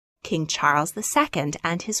King Charles II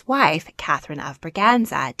and his wife, Catherine of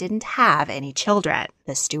Braganza, didn't have any children.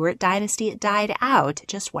 The Stuart dynasty died out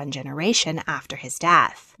just one generation after his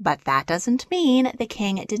death. But that doesn't mean the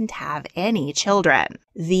king didn't have any children.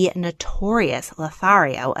 The notorious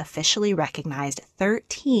Lothario officially recognized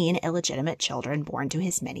 13 illegitimate children born to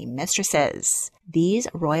his many mistresses. These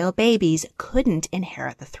royal babies couldn't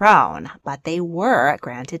inherit the throne, but they were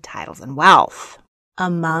granted titles and wealth.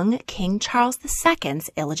 Among King Charles II's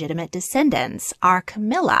illegitimate descendants are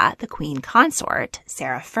Camilla, the queen consort,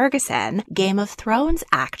 Sarah Ferguson, Game of Thrones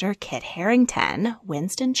actor Kit Harington,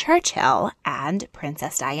 Winston Churchill, and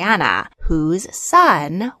Princess Diana, whose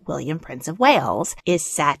son, William, Prince of Wales,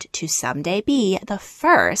 is set to someday be the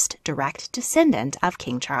first direct descendant of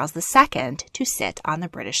King Charles II to sit on the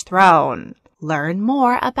British throne. Learn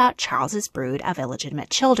more about Charles's brood of illegitimate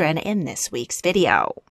children in this week's video.